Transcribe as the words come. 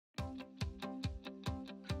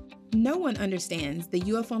No one understands the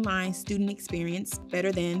UF Online student experience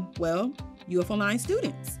better than, well, UF Online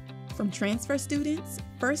students. From transfer students,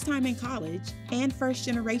 first time in college, and first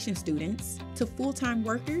generation students, to full-time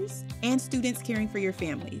workers and students caring for your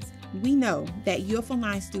families, we know that UF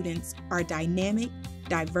Online students are dynamic,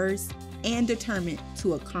 diverse, and determined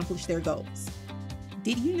to accomplish their goals.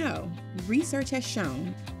 Did you know research has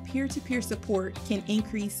shown peer-to-peer support can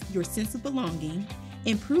increase your sense of belonging,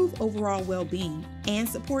 improve overall well-being, and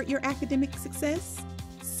support your academic success?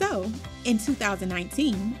 So, in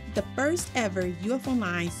 2019, the first ever UF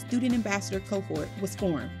Online Student Ambassador Cohort was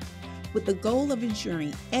formed, with the goal of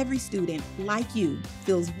ensuring every student, like you,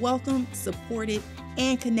 feels welcome, supported,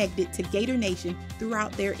 and connected to Gator Nation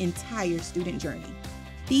throughout their entire student journey.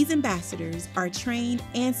 These ambassadors are trained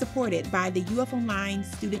and supported by the UF Online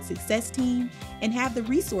Student Success Team and have the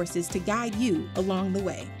resources to guide you along the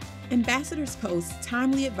way. Ambassadors post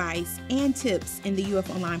timely advice and tips in the UF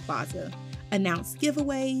Online Plaza, announce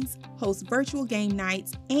giveaways, host virtual game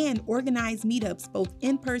nights, and organize meetups both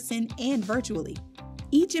in person and virtually.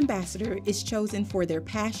 Each ambassador is chosen for their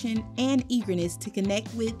passion and eagerness to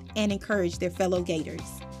connect with and encourage their fellow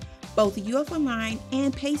Gators. Both UF Online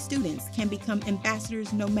and PACE students can become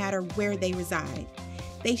ambassadors no matter where they reside.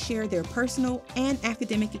 They share their personal and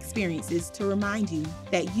academic experiences to remind you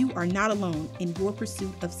that you are not alone in your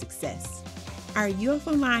pursuit of success. Our UF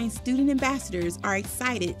Online student ambassadors are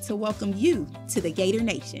excited to welcome you to the Gator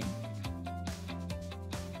Nation.